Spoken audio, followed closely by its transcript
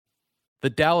The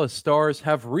Dallas Stars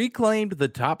have reclaimed the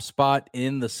top spot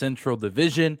in the Central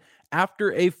Division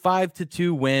after a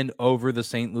 5-2 win over the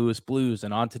St. Louis Blues.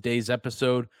 And on today's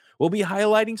episode, we'll be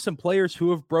highlighting some players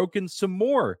who have broken some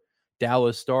more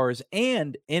Dallas Stars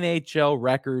and NHL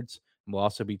records. And we'll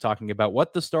also be talking about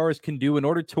what the Stars can do in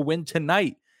order to win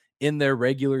tonight in their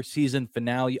regular season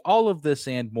finale. All of this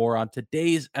and more on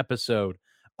today's episode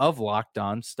of Locked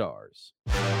On Stars.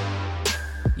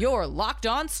 Your Locked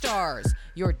On Stars,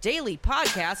 your daily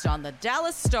podcast on the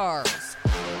Dallas Stars.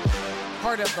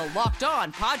 Part of the Locked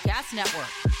On Podcast Network.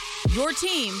 Your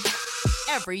team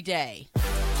every day.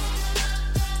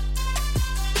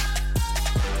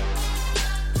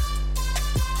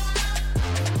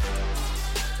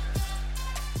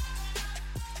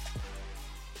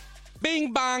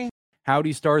 Bing bong.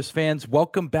 Howdy, Stars fans.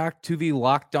 Welcome back to the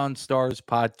Locked On Stars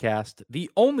podcast,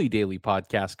 the only daily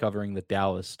podcast covering the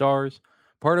Dallas Stars,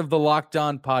 part of the Locked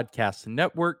On Podcast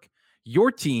Network,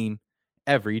 your team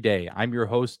every day. I'm your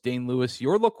host, Dane Lewis,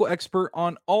 your local expert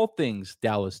on all things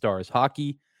Dallas Stars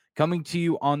hockey, coming to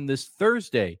you on this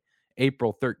Thursday,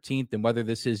 April 13th. And whether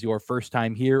this is your first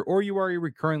time here or you are a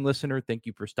recurring listener, thank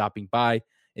you for stopping by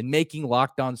and making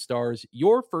Locked On Stars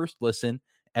your first listen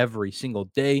every single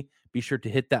day. Be sure to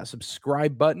hit that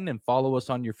subscribe button and follow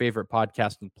us on your favorite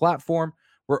podcasting platform.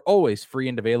 We're always free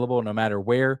and available no matter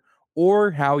where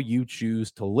or how you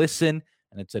choose to listen.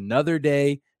 And it's another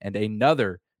day and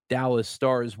another Dallas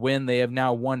Stars win. They have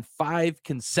now won 5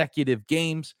 consecutive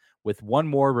games with one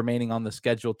more remaining on the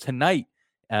schedule tonight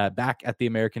back at the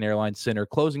American Airlines Center,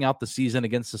 closing out the season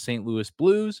against the St. Louis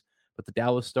Blues. But the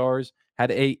Dallas Stars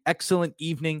had an excellent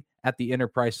evening at the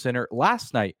Enterprise Center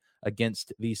last night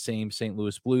against the same St.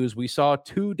 Louis Blues. We saw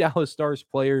 2 Dallas Stars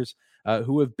players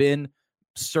who have been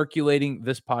circulating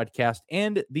this podcast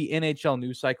and the NHL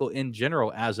news cycle in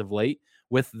general as of late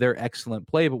with their excellent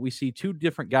play. But we see 2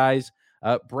 different guys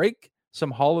break some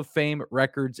Hall of Fame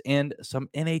records and some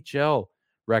NHL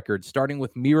records, starting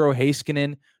with Miro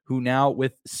Heiskanen, who now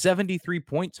with 73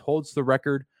 points holds the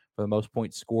record for the most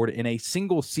points scored in a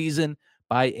single season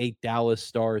by a Dallas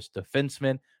Stars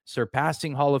defenseman,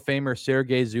 surpassing Hall of Famer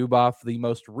Sergei Zubov, the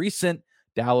most recent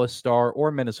Dallas Star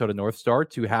or Minnesota North Star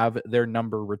to have their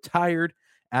number retired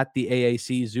at the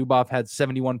AAC. Zubov had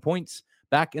 71 points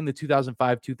back in the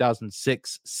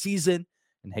 2005-2006 season,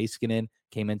 and Heiskanen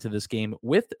came into this game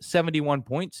with 71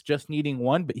 points, just needing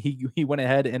one, but he went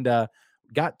ahead and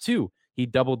got 2. He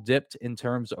double-dipped in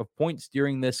terms of points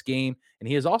during this game, and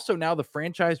he is also now the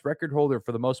franchise record holder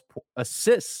for the most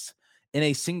assists in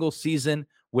a single season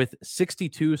with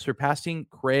 62, surpassing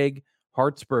Craig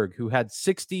Hartsburg, who had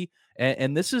 60.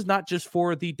 And this is not just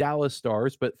for the Dallas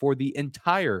Stars, but for the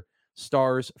entire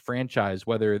Stars franchise,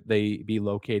 whether they be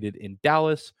located in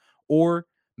Dallas or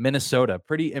Minnesota.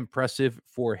 Pretty impressive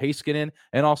for Heiskanen.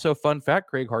 And also, fun fact,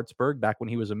 Craig Hartsburg, back when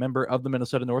he was a member of the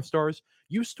Minnesota North Stars,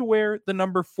 used to wear the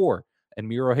number 4. And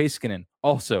Miro Heiskanen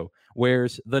also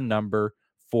wears the number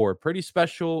 4. Pretty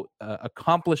special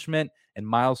accomplishment and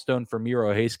milestone for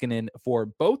Miro Heiskanen for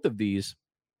both of these,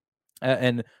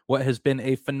 and what has been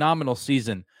a phenomenal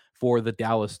season for the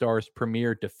Dallas Stars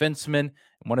premier defenseman. And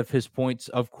one of his points,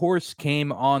 of course,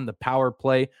 came on the power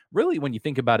play. Really, when you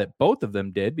think about it, both of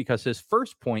them did, because his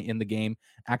first point in the game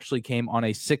actually came on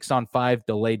a 6-on-5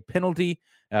 delayed penalty.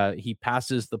 He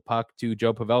passes the puck to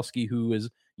Joe Pavelski, who is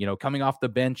coming off the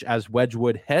bench as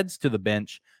Wedgwood heads to the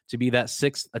bench to be that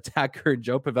 6th attacker.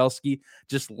 Joe Pavelski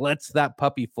just lets that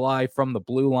puppy fly from the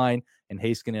blue line, and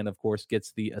Heiskanen, of course,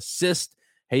 gets the assist.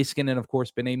 Heiskanen, of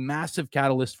course, been a massive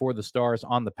catalyst for the Stars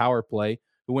on the power play,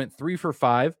 who went 3 for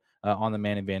 5 on the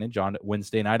man advantage on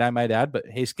Wednesday night, I might add. But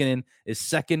Heiskanen is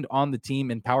second on the team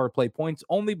in power play points,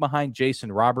 only behind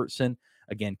Jason Robertson.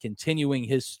 Again, continuing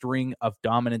his string of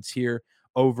dominance here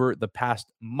over the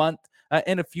past month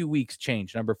and a few weeks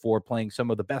change. Number 4, playing some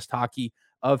of the best hockey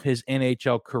of his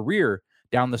NHL career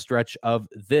down the stretch of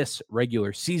this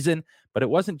regular season. But it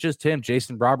wasn't just him.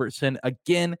 Jason Robertson,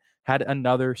 again, had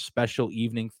another special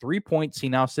evening. 3 points. He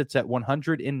now sits at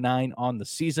 109 on the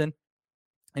season.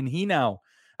 And he now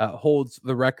holds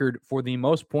the record for the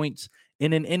most points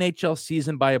in an NHL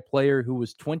season by a player who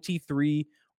was 23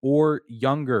 or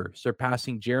younger,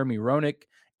 surpassing Jeremy Roenick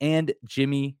and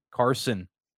Jimmy Carson.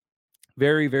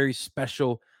 Very, very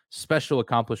special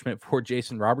accomplishment for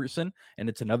Jason Robertson. And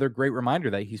it's another great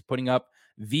reminder that he's putting up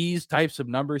these types of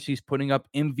numbers. He's putting up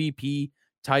MVP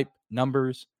type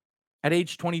numbers at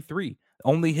age 23,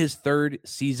 only his 3rd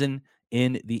season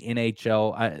in the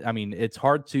NHL. I mean, it's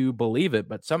hard to believe it,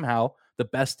 but somehow the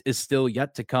best is still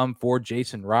yet to come for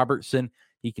Jason Robertson.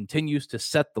 He continues to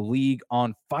set the league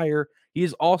on fire. He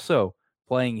is also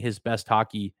playing his best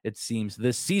hockey, it seems,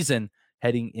 this season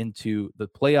heading into the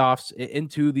playoffs,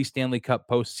 into the Stanley Cup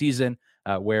postseason,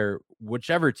 where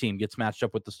whichever team gets matched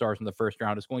up with the Stars in the first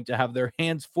round is going to have their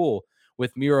hands full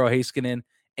with Miro Heiskanen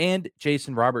and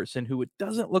Jason Robertson, who it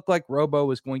doesn't look like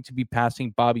Robo is going to be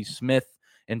passing Bobby Smith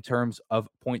in terms of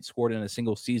points scored in a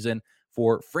single season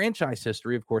for franchise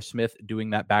history. Of course, Smith doing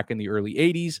that back in the early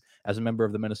 80s as a member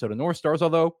of the Minnesota North Stars,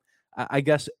 although I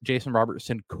guess Jason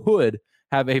Robertson could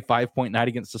have a 5-point night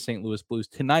against the St. Louis Blues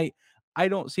tonight. I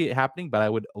don't see it happening, but I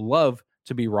would love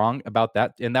to be wrong about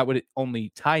that, and that would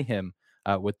only tie him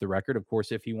with the record. Of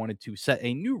course, if he wanted to set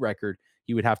a new record,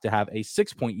 he would have to have a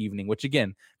 6-point evening, which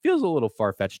again feels a little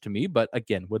far-fetched to me, but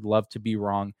again, would love to be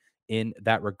wrong in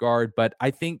that regard. But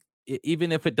I think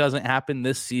even if it doesn't happen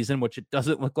this season, which it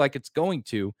doesn't look like it's going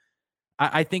to,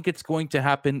 I think it's going to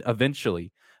happen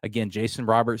eventually. Again, Jason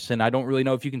Robertson, I don't really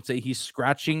know if you can say he's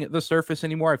scratching the surface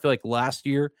anymore. I feel like last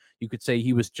year you could say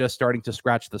he was just starting to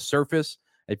scratch the surface.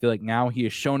 I feel like now he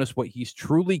has shown us what he's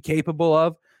truly capable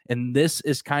of. And this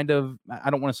is kind of,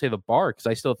 I don't want to say the bar because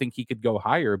I still think he could go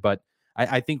higher, but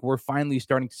I think we're finally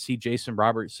starting to see Jason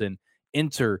Robertson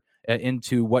enter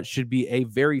into what should be a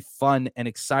very fun and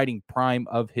exciting prime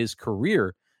of his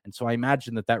career. And so I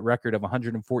imagine that record of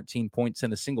 114 points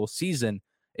in a single season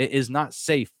is not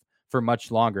safe for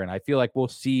much longer. And I feel like we'll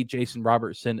see Jason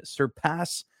Robertson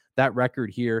surpass that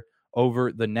record here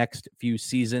over the next few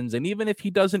seasons. And even if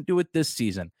he doesn't do it this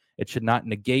season, it should not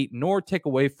negate nor take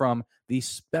away from the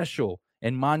special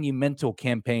and monumental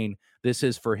campaign this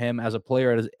is for him as a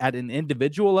player at an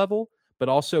individual level, but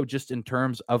also just in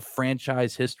terms of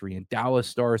franchise history and Dallas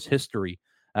Stars history.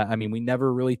 I mean, we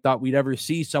never really thought we'd ever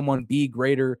see someone be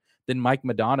greater than Mike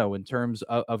Modano in terms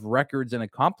of records and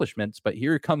accomplishments. But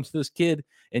here comes this kid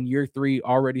in year 3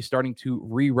 already starting to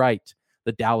rewrite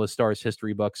the Dallas Stars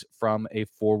history books from a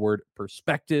forward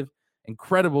perspective.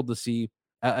 Incredible to see.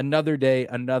 Another day,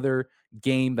 another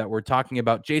game that we're talking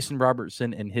about Jason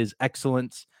Robertson and his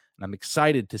excellence. And I'm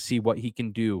excited to see what he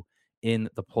can do in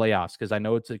the playoffs because I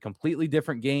know it's a completely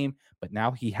different game, but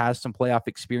now he has some playoff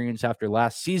experience after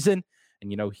last season.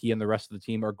 And, he and the rest of the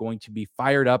team are going to be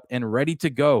fired up and ready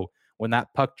to go when that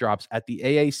puck drops at the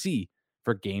AAC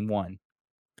for game 1.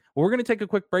 Well, we're going to take a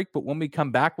quick break, but when we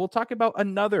come back, we'll talk about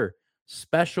another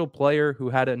special player who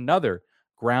had another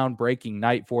groundbreaking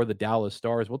night for the Dallas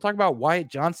Stars. We'll talk about Wyatt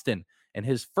Johnston and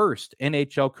his first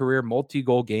NHL career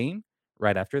multi-goal game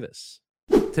right after this.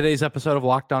 Today's episode of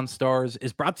Locked On Stars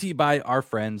is brought to you by our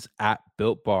friends at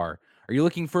Built Bar. Are you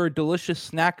looking for a delicious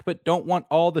snack but don't want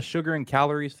all the sugar and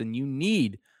calories? Then you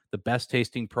need the best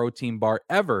tasting protein bar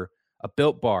ever, a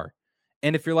Built Bar.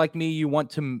 And if you're like me, you want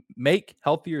to make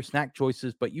healthier snack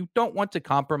choices, but you don't want to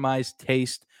compromise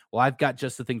taste. Well, I've got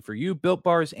just the thing for you, Built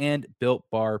Bars and Built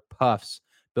Bar Puffs.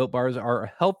 Built Bars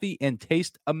are healthy and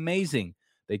taste amazing.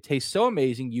 They taste so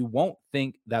amazing, you won't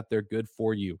think that they're good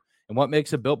for you. And what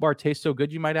makes a Built Bar taste so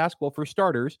good, you might ask? Well, for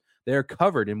starters, they're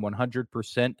covered in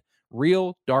 100%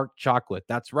 real dark chocolate.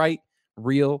 That's right,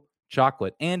 real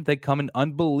chocolate. And they come in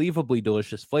unbelievably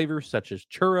delicious flavors such as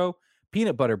churro,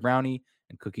 peanut butter brownie,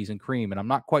 and cookies and cream. And I'm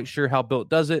not quite sure how Built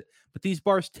does it, but these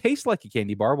bars taste like a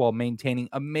candy bar while maintaining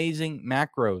amazing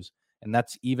macros. And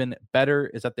that's even better,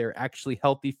 is that they're actually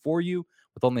healthy for you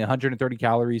with only 130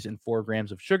 calories and 4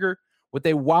 grams of sugar with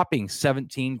a whopping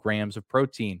 17 grams of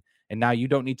protein. And now you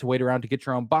don't need to wait around to get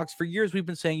your own box. For years, we've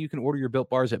been saying you can order your Built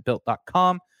Bars at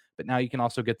Built.com, but now you can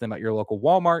also get them at your local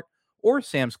Walmart or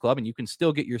Sam's Club, and you can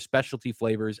still get your specialty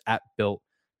flavors at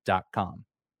Built.com.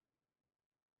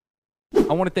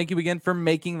 I want to thank you again for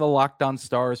making the Locked On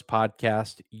Stars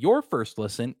podcast your first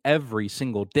listen every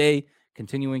single day,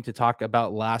 continuing to talk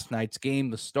about last night's game.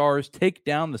 The Stars take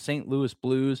down the St. Louis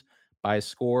Blues by a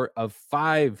score of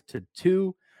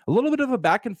 5-2. A little bit of a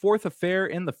back and forth affair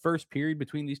in the first period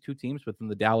between these two teams, but then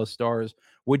the Dallas Stars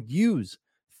would use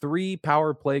 3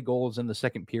 power play goals in the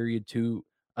second period to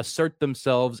assert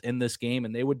themselves in this game,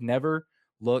 and they would never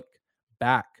look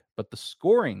back. But the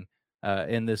scoring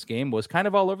in this game was kind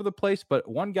of all over the place, but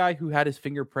one guy who had his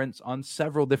fingerprints on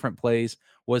several different plays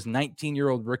was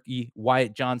 19-year-old rookie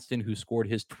Wyatt Johnston, who scored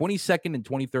his 22nd and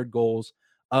 23rd goals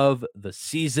of the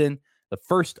season, the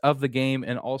first of the game,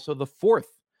 and also the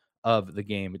fourth of the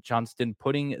game. Johnston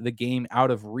putting the game out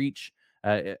of reach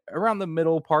around the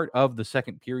middle part of the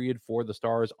second period for the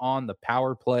Stars on the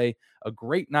power play. A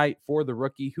great night for the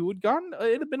rookie who had gone,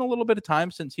 it had been a little bit of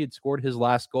time since he had scored his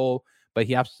last goal, but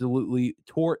he absolutely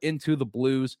tore into the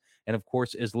Blues and, of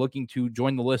course, is looking to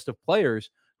join the list of players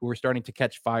who are starting to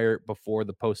catch fire before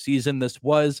the postseason. This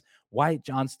was Wyatt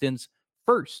Johnston's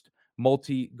first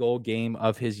multi-goal game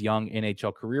of his young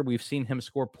NHL career. We've seen him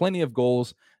score plenty of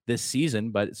goals this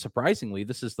season, but surprisingly,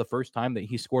 this is the first time that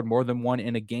he scored more than one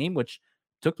in a game, which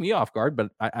took me off guard,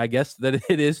 but I guess that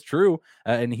it is true.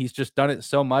 And he's just done it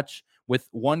so much with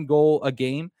one goal a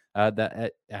game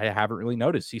that I haven't really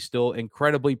noticed. He's still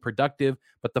incredibly productive,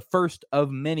 but the first of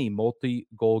many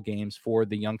multi-goal games for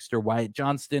the youngster Wyatt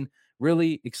Johnston.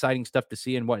 Really exciting stuff to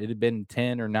see in what it had been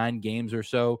 10 or 9 games or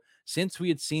so since we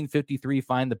had seen 53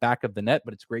 find the back of the net,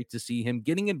 but it's great to see him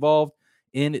getting involved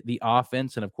in the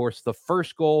offense. And of course, the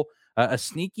first goal, a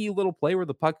sneaky little play where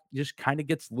the puck just kind of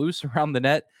gets loose around the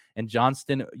net, and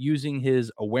Johnston using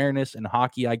his awareness and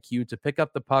hockey IQ to pick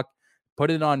up the puck, put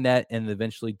it on net, and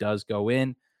eventually does go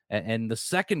in. And the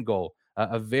second goal,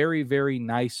 a very, very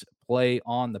nice play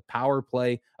on the power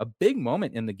play, a big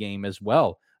moment in the game as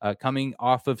well. Coming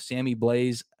off of Sammy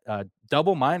Blaze,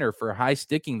 double minor for high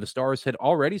sticking. The Stars had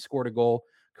already scored a goal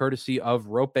courtesy of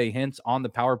Rope Hintz on the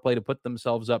power play to put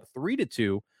themselves up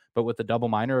 3-2. But with the double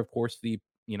minor, of course, the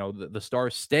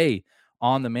Stars stay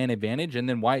on the man advantage. And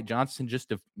then Wyatt Johnston,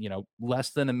 just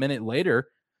less than a minute later,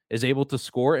 is able to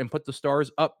score and put the Stars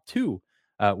up 2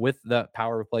 with the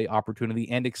power play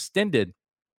opportunity and extended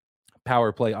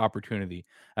power play opportunity.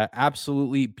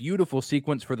 Absolutely beautiful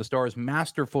sequence for the Stars,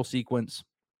 masterful sequence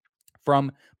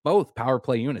from both power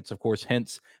play units. Of course,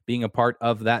 Hintz being a part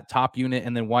of that top unit,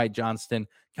 and then Wyatt Johnston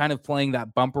kind of playing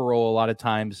that bumper role a lot of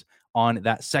times on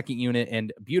that second unit.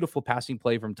 And beautiful passing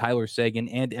play from Tyler Seguin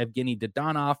and Evgeny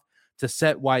Dodonov to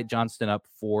set Wyatt Johnston up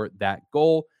for that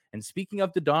goal. And speaking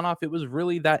of Dodonov, it was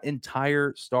really that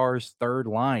entire Stars third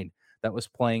line that was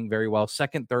playing very well.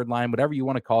 Second, third line, whatever you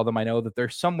want to call them. I know that they're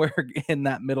somewhere in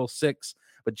that middle six,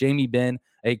 but Jamie Benn,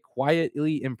 a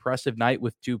quietly impressive night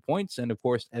with 2 points. And of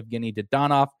course, Evgeny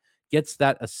Dodonov gets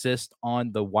that assist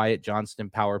on the Wyatt Johnston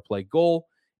power play goal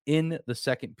in the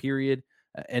second period.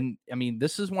 And I mean,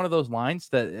 this is one of those lines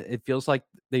that it feels like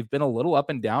they've been a little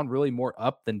up and down, really more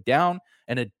up than down.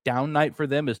 And a down night for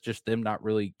them is just them not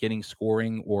really getting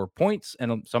scoring or points.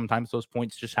 And sometimes those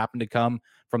points just happen to come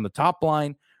from the top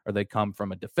line, or they come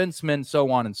from a defenseman, so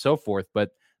on and so forth.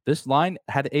 But this line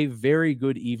had a very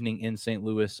good evening in St.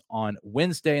 Louis on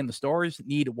Wednesday, and the Stars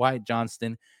need Wyatt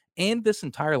Johnston and this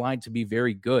entire line to be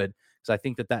very good, because I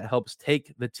think that helps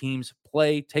take the team's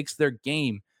play, takes their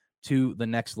game to the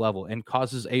next level, and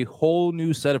causes a whole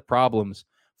new set of problems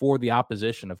for the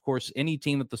opposition. Of course, any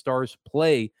team that the Stars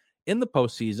play in the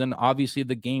postseason, obviously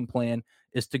the game plan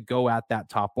is to go at that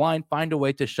top line, find a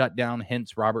way to shut down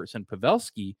Hintz, Robertson,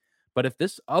 Pavelski. But if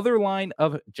this other line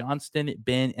of Johnston,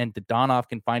 Benn, and Dodonov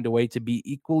can find a way to be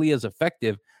equally as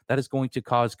effective, that is going to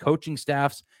cause coaching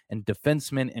staffs and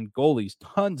defensemen and goalies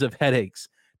tons of headaches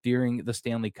during the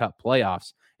Stanley Cup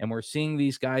playoffs. And we're seeing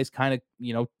these guys kind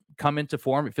of, come into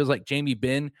form. It feels like Jamie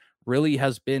Benn really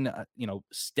has been,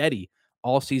 steady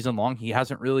all season long. He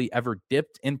hasn't really ever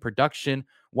dipped in production.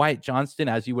 Wyatt Johnston,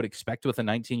 as you would expect with a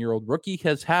 19-year-old rookie,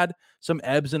 has had some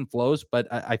ebbs and flows, but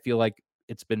I feel like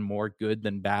it's been more good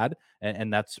than bad.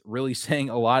 And that's really saying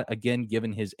a lot, again,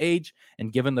 given his age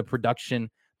and given the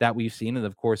production that we've seen. And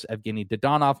of course, Evgeny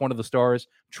Dodonov, one of the Stars'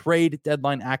 trade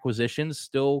deadline acquisitions,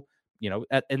 still,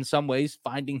 in some ways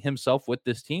finding himself with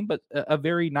this team, but a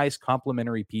very nice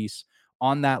complementary piece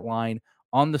on that line,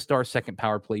 on the Stars' second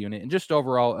power play unit, and just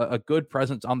overall a good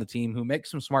presence on the team who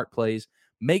makes some smart plays,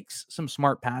 makes some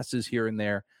smart passes here and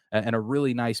there, and a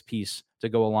really nice piece to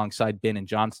go alongside Benn and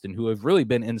Johnston, who have really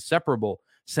been inseparable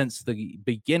since the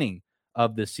beginning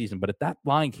of this season. But if that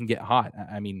line can get hot,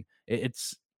 I mean,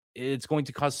 it's going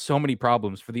to cause so many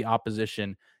problems for the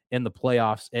opposition in the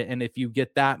playoffs. And if you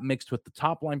get that mixed with the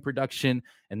top line production,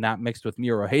 and that mixed with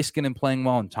Miro Heiskanen playing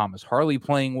well and Thomas Harley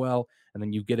playing well, and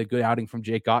then you get a good outing from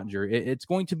Jake Ottinger, it's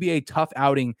going to be a tough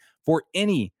outing for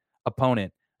any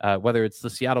opponent. Whether it's the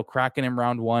Seattle Kraken in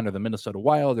round 1 or the Minnesota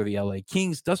Wild or the LA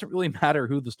Kings, doesn't really matter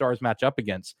who the Stars match up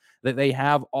against. That they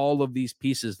have all of these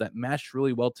pieces that mesh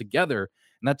really well together.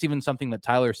 And that's even something that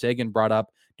Tyler Seguin brought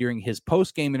up during his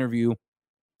post-game interview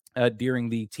during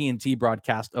the TNT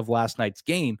broadcast of last night's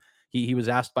game. He was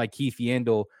asked by Keith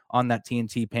Yandel on that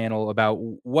TNT panel about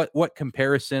what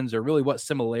comparisons or really what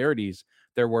similarities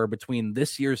there were between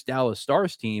this year's Dallas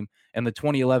Stars team and the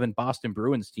 2011 Boston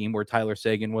Bruins team, where Tyler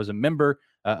Seguin was a member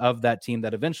of that team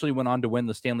that eventually went on to win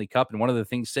the Stanley Cup. And one of the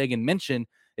things Seguin mentioned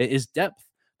is depth.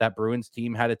 That Bruins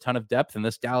team had a ton of depth, and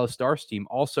this Dallas Stars team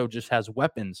also just has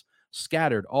weapons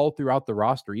scattered all throughout the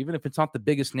roster. Even if it's not the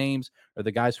biggest names or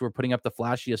the guys who are putting up the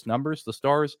flashiest numbers, the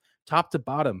Stars, top to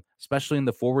bottom, especially in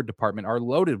the forward department, are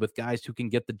loaded with guys who can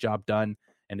get the job done.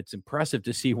 And it's impressive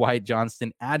to see Wyatt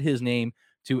Johnston add his name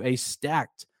to a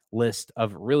stacked list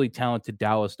of really talented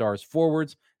Dallas Stars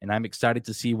forwards. And I'm excited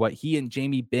to see what he and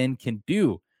Jamie Benn can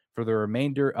do for the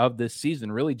remainder of this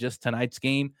season. Really just tonight's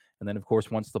game And then, of course,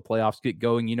 once the playoffs get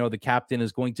going, the captain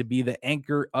is going to be the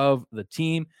anchor of the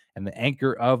team and the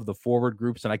anchor of the forward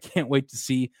groups. And I can't wait to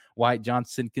see Wyatt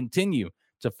Johnston continue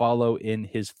to follow in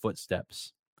his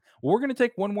footsteps. Well, we're going to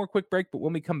take one more quick break, but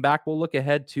when we come back, we'll look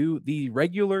ahead to the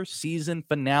regular season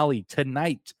finale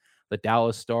tonight. The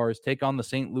Dallas Stars take on the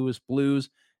St. Louis Blues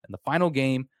in the final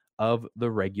game of the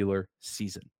regular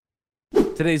season.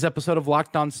 Today's episode of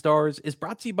Locked On Stars is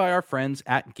brought to you by our friends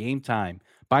at Game Time.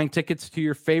 Buying tickets to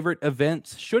your favorite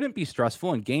events shouldn't be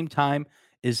stressful, and Game Time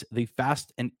is the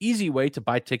fast and easy way to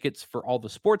buy tickets for all the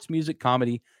sports, music,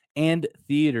 comedy, and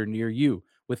theater near you.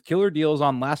 With killer deals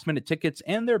on last-minute tickets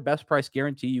and their best price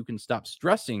guarantee, you can stop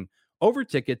stressing over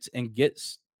tickets and get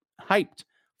hyped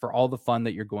for all the fun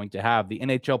that you're going to have. The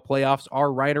NHL playoffs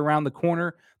are right around the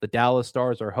corner. The Dallas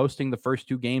Stars are hosting the first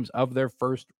two games of their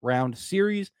first round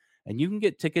series, and you can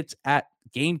get tickets at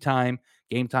Game Time.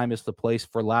 Game Time is the place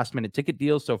for last-minute ticket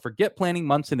deals, so forget planning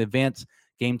months in advance.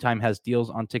 Game Time has deals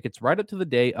on tickets right up to the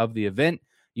day of the event.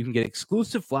 You can get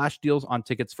exclusive flash deals on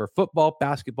tickets for football,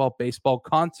 basketball, baseball,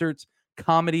 concerts,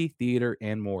 comedy, theater,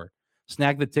 and more.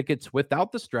 Snag the tickets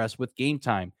without the stress with Game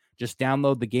Time. Just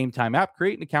download the Game Time app,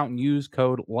 create an account, and use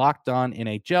code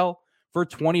LOCKEDONNHL for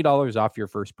 $20 off your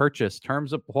first purchase.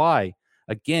 Terms apply.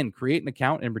 Again, create an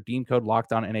account and redeem code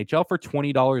LOCKEDONNHL for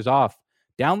 $20 off.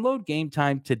 Download Game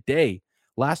Time today.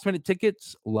 Last-minute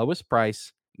tickets, lowest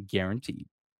price, guaranteed.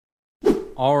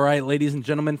 All right, ladies and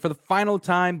gentlemen, for the final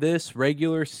time this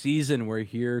regular season, we're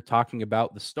here talking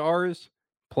about the Stars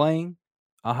playing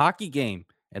a hockey game.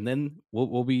 And then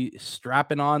we'll be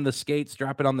strapping on the skates,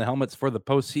 strapping on the helmets for the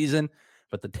postseason.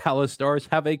 But the Dallas Stars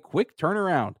have a quick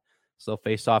turnaround. So they'll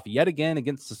face off yet again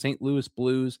against the St. Louis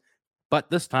Blues. But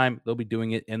this time they'll be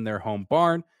doing it in their home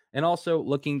barn and also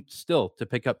looking still to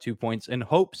pick up 2 points in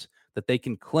hopes that they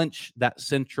can clinch that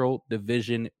Central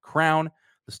Division crown.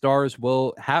 The Stars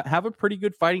will have a pretty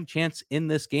good fighting chance in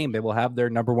this game. They will have their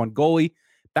number one goalie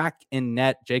back in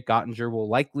net. Jake Ottinger will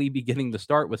likely be getting the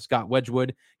start, with Scott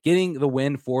Wedgwood getting the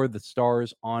win for the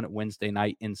Stars on Wednesday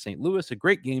night in St. Louis. A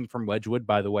great game from Wedgwood,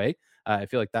 by the way. I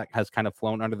feel like that has kind of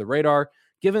flown under the radar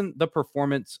given the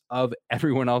performance of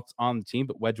everyone else on the team.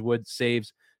 But Wedgwood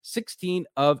saves 16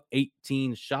 of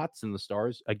 18 shots in the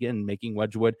Stars, again, making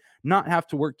Wedgwood not have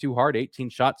to work too hard. 18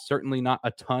 shots, certainly not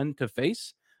a ton to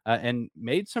face. And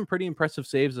made some pretty impressive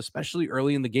saves, especially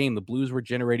early in the game. The Blues were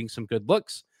generating some good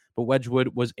looks, but Wedgwood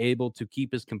was able to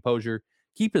keep his composure,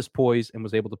 keep his poise, and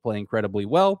was able to play incredibly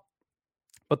well.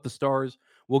 But the Stars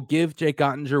will give Jake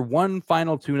Ottinger one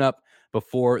final tune-up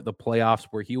before the playoffs,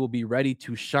 where he will be ready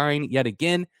to shine yet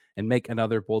again and make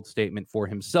another bold statement for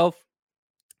himself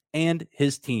and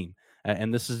his team.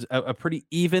 And this is a pretty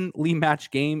evenly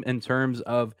matched game in terms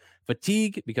of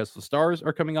fatigue, because the Stars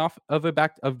are coming off of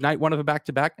night one of a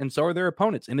back-to-back, and so are their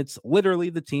opponents. And it's literally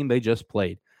the team they just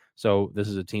played. So this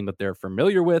is a team that they're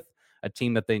familiar with, a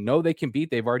team that they know they can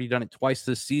beat. They've already done it twice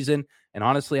this season. And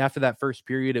honestly, after that first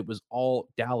period, it was all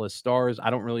Dallas Stars. I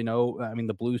don't really know. I mean,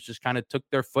 the Blues just kind of took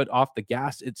their foot off the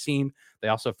gas, it seemed. They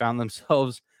also found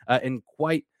themselves in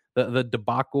quite the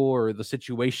debacle or the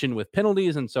situation with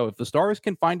penalties. And so if the Stars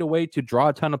can find a way to draw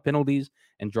a ton of penalties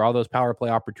and draw those power play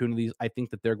opportunities, I think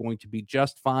that they're going to be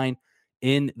just fine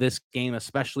in this game,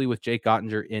 especially with Jake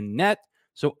Ottinger in net.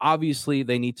 So obviously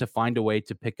they need to find a way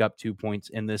to pick up 2 points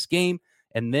in this game.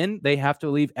 And then they have to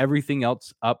leave everything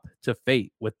else up to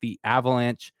fate with the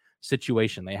Avalanche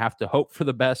situation. They have to hope for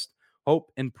the best,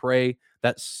 hope and pray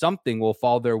that something will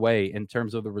fall their way in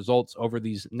terms of the results over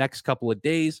these next couple of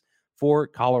days for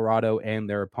Colorado and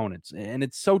their opponents. And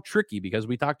it's so tricky because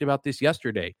we talked about this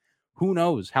yesterday. Who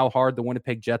knows how hard the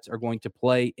Winnipeg Jets are going to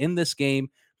play in this game.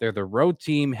 They're the road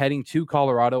team heading to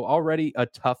Colorado, already a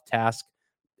tough task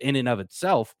in and of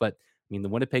itself. But I mean, the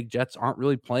Winnipeg Jets aren't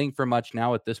really playing for much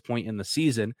now at this point in the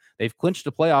season. They've clinched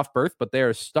a playoff berth, but they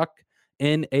are stuck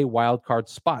in a wild card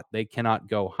spot. They cannot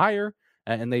go higher,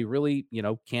 and they really,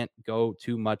 can't go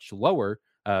too much lower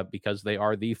because they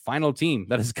are the final team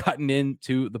that has gotten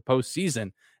into the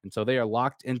postseason. And so they are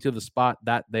locked into the spot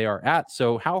that they are at.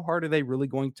 So how hard are they really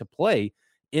going to play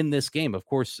in this game? Of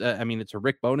course, it's a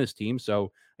Rick Bowness team,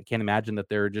 so I can't imagine that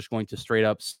they're just going to straight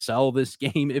up sell this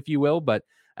game, if you will. But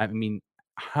I mean,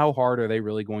 how hard are they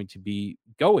really going to be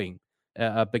going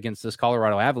up against this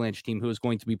Colorado Avalanche team, who is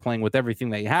going to be playing with everything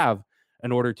they have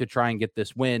in order to try and get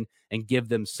this win and give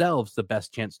themselves the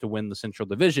best chance to win the Central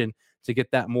Division, to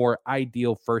get that more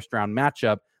ideal first-round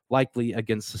matchup, likely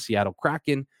against the Seattle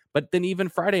Kraken. But then even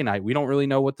Friday night, we don't really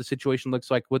know what the situation looks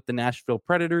like with the Nashville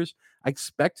Predators. I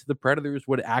expect the Predators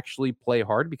would actually play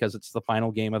hard because it's the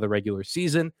final game of the regular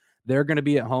season. They're going to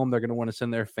be at home. They're going to want to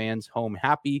send their fans home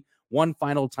happy one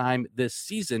final time this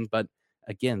season. But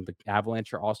again, the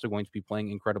Avalanche are also going to be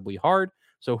playing incredibly hard.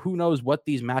 So who knows what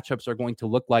these matchups are going to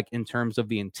look like in terms of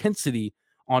the intensity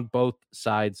on both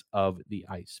sides of the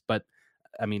ice. But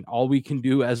I mean, all we can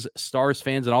do as Stars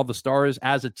fans and all the Stars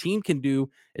as a team can do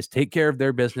is take care of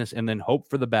their business and then hope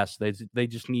for the best. They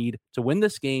just need to win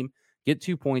this game, get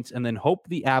 2 points, and then hope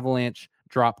the Avalanche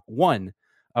drop one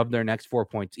of their next 4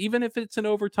 points. Even if it's an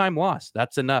overtime loss,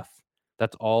 that's enough.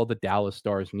 That's all the Dallas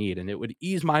Stars need. And it would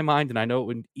ease my mind, and I know it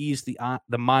would ease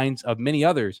the minds of many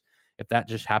others if that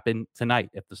just happened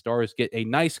tonight. If the Stars get a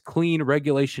nice, clean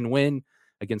regulation win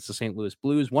against the St. Louis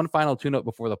Blues, one final tune-up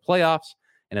before the playoffs,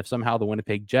 and if somehow the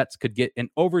Winnipeg Jets could get an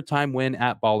overtime win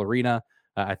at Ball Arena,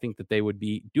 I think that they would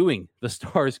be doing the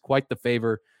Stars quite the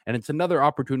favor. And it's another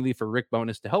opportunity for Rick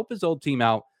Bowness to help his old team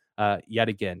out yet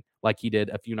again, like he did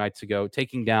a few nights ago,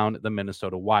 taking down the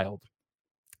Minnesota Wild.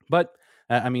 But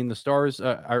I mean, the Stars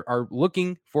are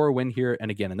looking for a win here.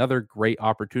 And again, another great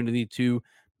opportunity to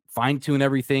fine tune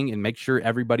everything and make sure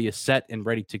everybody is set and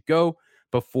ready to go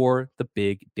before the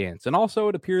big dance. And also,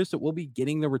 it appears that we'll be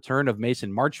getting the return of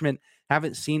Mason Marchment.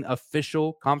 Haven't seen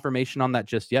official confirmation on that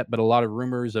just yet, but a lot of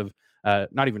rumors of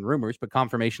not even rumors, but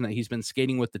confirmation that he's been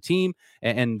skating with the team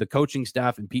and the coaching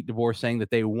staff and Pete DeBoer saying that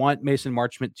they want Mason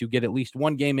Marchment to get at least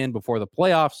one game in before the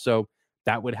playoffs. So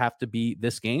that would have to be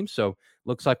this game. So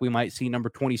looks like we might see number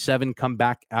 27 come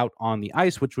back out on the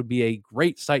ice, which would be a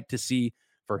great sight to see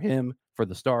for him, for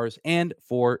the Stars, and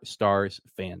for Stars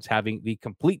fans, having the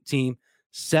complete team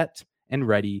set and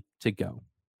ready to go.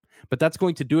 But that's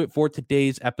going to do it for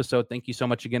today's episode. Thank you so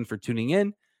much again for tuning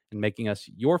in and making us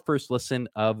your first listen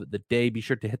of the day. Be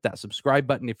sure to hit that subscribe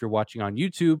button if you're watching on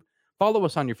YouTube. Follow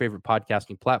us on your favorite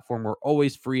podcasting platform. We're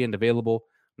always free and available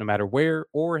no matter where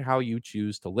or how you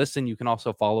choose to listen. You can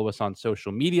also follow us on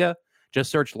social media.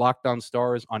 Just search Locked On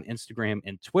Stars on Instagram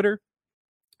and Twitter.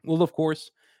 We'll, of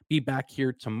course, be back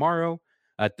here tomorrow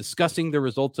discussing the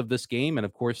results of this game and,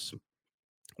 of course,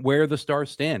 where the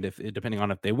Stars stand, depending on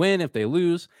if they win, if they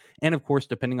lose, and, of course,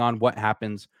 depending on what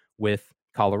happens with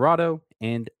Colorado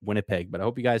and Winnipeg. But I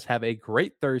hope you guys have a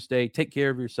great Thursday. Take care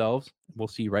of yourselves. We'll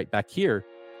see you right back here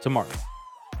tomorrow.